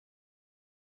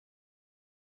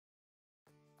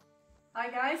Hi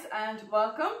guys and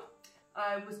welcome.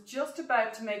 I was just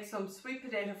about to make some sweet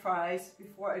potato fries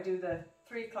before I do the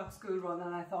 3 o'clock school run,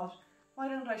 and I thought, why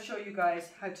don't I show you guys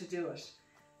how to do it.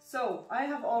 So I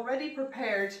have already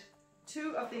prepared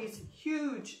 2 of these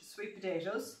huge sweet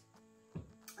potatoes,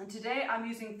 and today I'm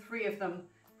using 3 of them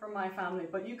for my family,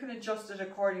 but you can adjust it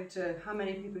according to how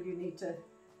many people you need to,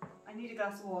 I need a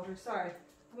glass of water, sorry,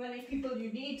 how many people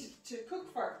you need to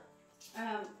cook for.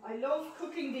 I love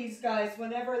cooking these guys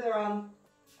whenever they're on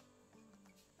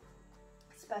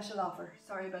special offer.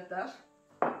 Sorry about that.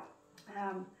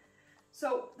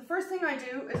 So the first thing I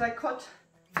do is I cut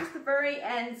just the very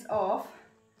ends off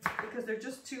because they're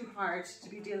just too hard to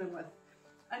be dealing with.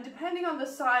 And depending on the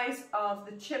size of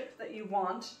the chip that you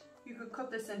want, you could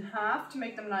cut this in half to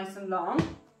make them nice and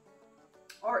long,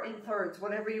 or in thirds,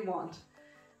 whatever you want.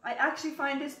 I actually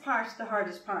find this part the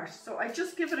hardest part, so I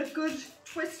just give it a good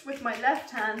twist with my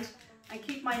left hand and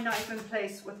keep my knife in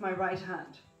place with my right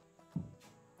hand.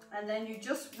 And then you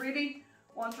just really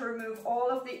want to remove all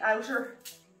of the outer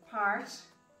part.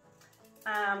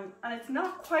 And it's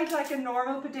not quite like a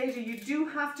normal potato. You do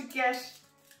have to get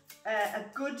a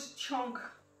good chunk,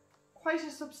 quite a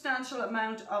substantial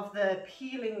amount of the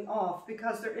peeling off,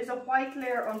 because there is a white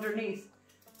layer underneath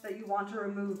that you want to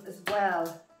remove as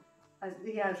well as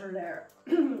the outer layer.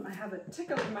 I have a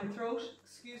tickle in my throat,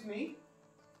 excuse me.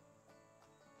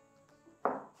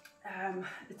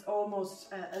 It's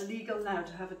almost illegal now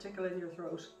to have a tickle in your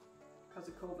throat because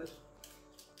of COVID.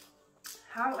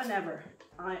 However,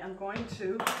 I am going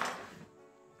to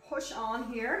push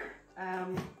on here. I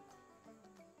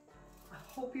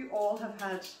hope you all have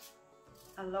had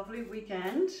a lovely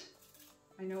weekend.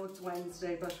 I know it's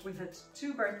Wednesday, but we had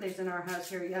 2 birthdays in our house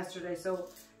here yesterday, so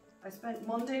I spent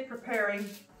Monday preparing,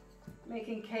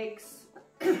 making cakes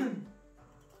and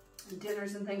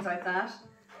dinners and things like that.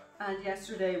 And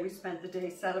yesterday we spent the day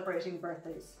celebrating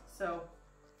birthdays. So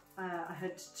I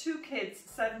had 2 kids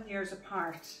 7 years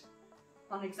apart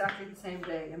on exactly the same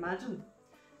day, imagine.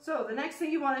 So the next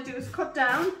thing you want to do is cut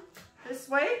down this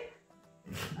way.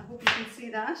 I hope you can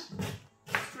see that.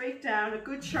 Straight down. A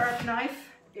good sharp knife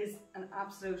is an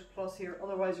absolute plus here,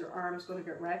 otherwise your arm's going to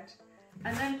get wrecked.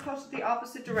 And then cut the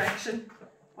opposite direction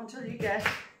until you get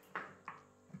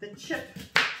the chip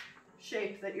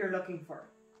shape that you're looking for.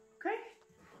 Okay?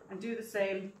 And do the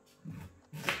same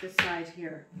with this side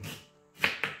here.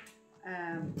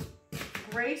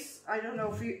 Grace, I don't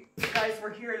know if you guys were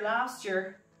here last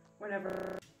year,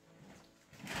 whenever.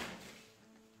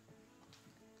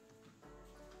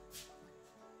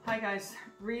 Hi guys,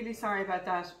 really sorry about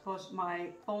that, but my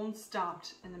phone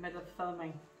stopped in the middle of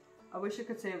filming. I wish I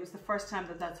could say it was the first time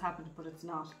that that's happened, but it's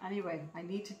not. Anyway, I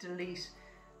need to delete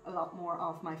a lot more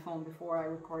off my phone before I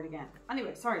record again.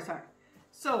 Anyway, sorry.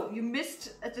 So you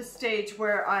missed at the stage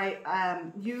where I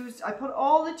put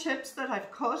all the chips that I've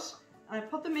cut and I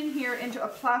put them in here into a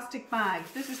plastic bag.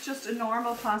 This is just a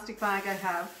normal plastic bag I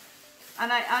have.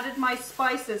 And I added my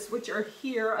spices, which are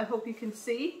here, I hope you can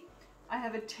see. I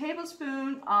have a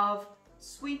tablespoon of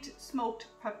sweet smoked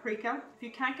paprika. If you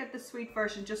can't get the sweet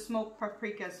version, just smoked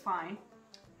paprika is fine.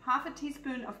 Half a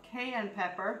teaspoon of cayenne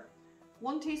pepper,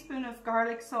 1 teaspoon of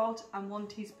garlic salt, and 1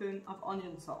 teaspoon of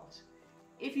onion salt.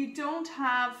 If you don't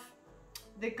have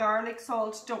the garlic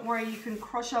salt, don't worry, you can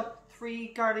crush up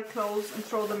 3 garlic cloves and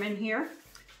throw them in here.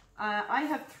 I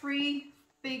have 3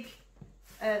 big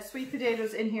sweet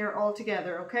potatoes in here all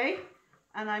together, okay?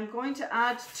 And I'm going to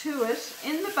add to it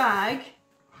in the bag,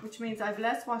 which means I have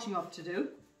less washing up to do,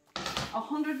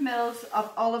 100 mils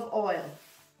of olive oil.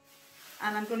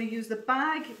 And I'm going to use the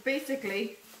bag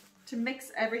basically to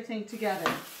mix everything together.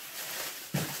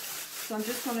 So I'm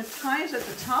just going to tie it at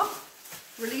the top,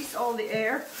 release all the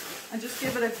air, and just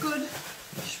give it a good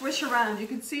swish around. You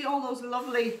can see all those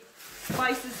lovely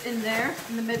spices in there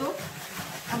in the middle,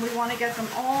 and we want to get them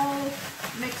all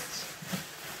mixed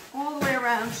all the way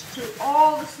around through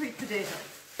all the sweet potatoes.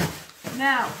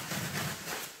 Now,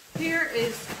 here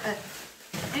is an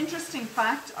interesting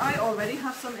fact. I already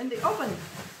have some in the oven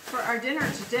for our dinner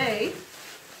today,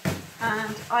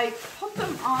 and I put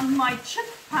them on my chip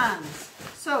pans.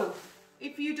 So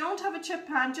if you don't have a chip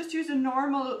pan, just use a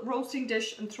normal roasting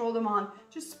dish and throw them on.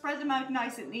 Just spread them out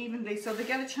nice and evenly so they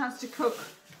get a chance to cook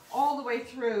all the way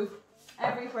through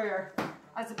everywhere,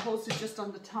 as opposed to just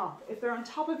on the top. If they're on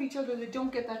top of each other, they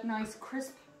don't get that nice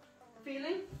crisp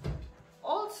feeling.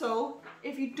 Also,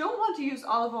 if you don't want to use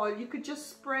olive oil, you could just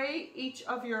spray each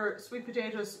of your sweet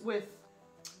potatoes with,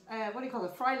 what do you call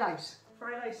it, fry light.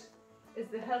 Fry light is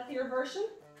the healthier version.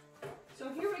 So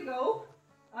here we go.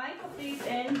 I put these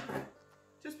in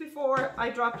just before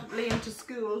I dropped Liam to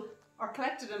school, or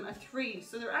collected him at 3.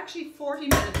 So they're actually 40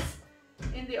 minutes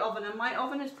in the oven, and my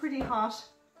oven is pretty hot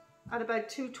at about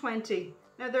 220.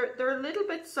 Now they're a little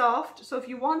bit soft, so if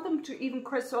you want them to even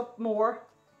crisp up more,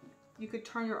 you could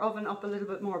turn your oven up a little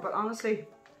bit more, but honestly,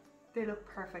 they look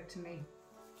perfect to me.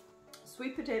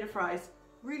 Sweet potato fries,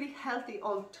 really healthy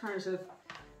alternative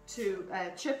to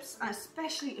chips, and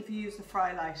especially if you use the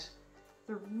fry light.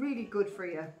 They're really good for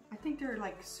you. I think they're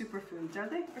like superfoods, are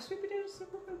they? Are sweet potatoes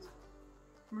superfoods?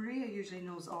 Maria usually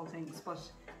knows all things, but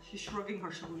she's shrugging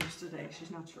her shoulders today.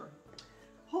 She's not sure.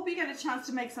 Hope you get a chance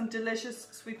to make some delicious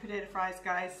sweet potato fries,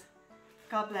 guys.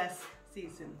 God bless. See you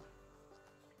soon.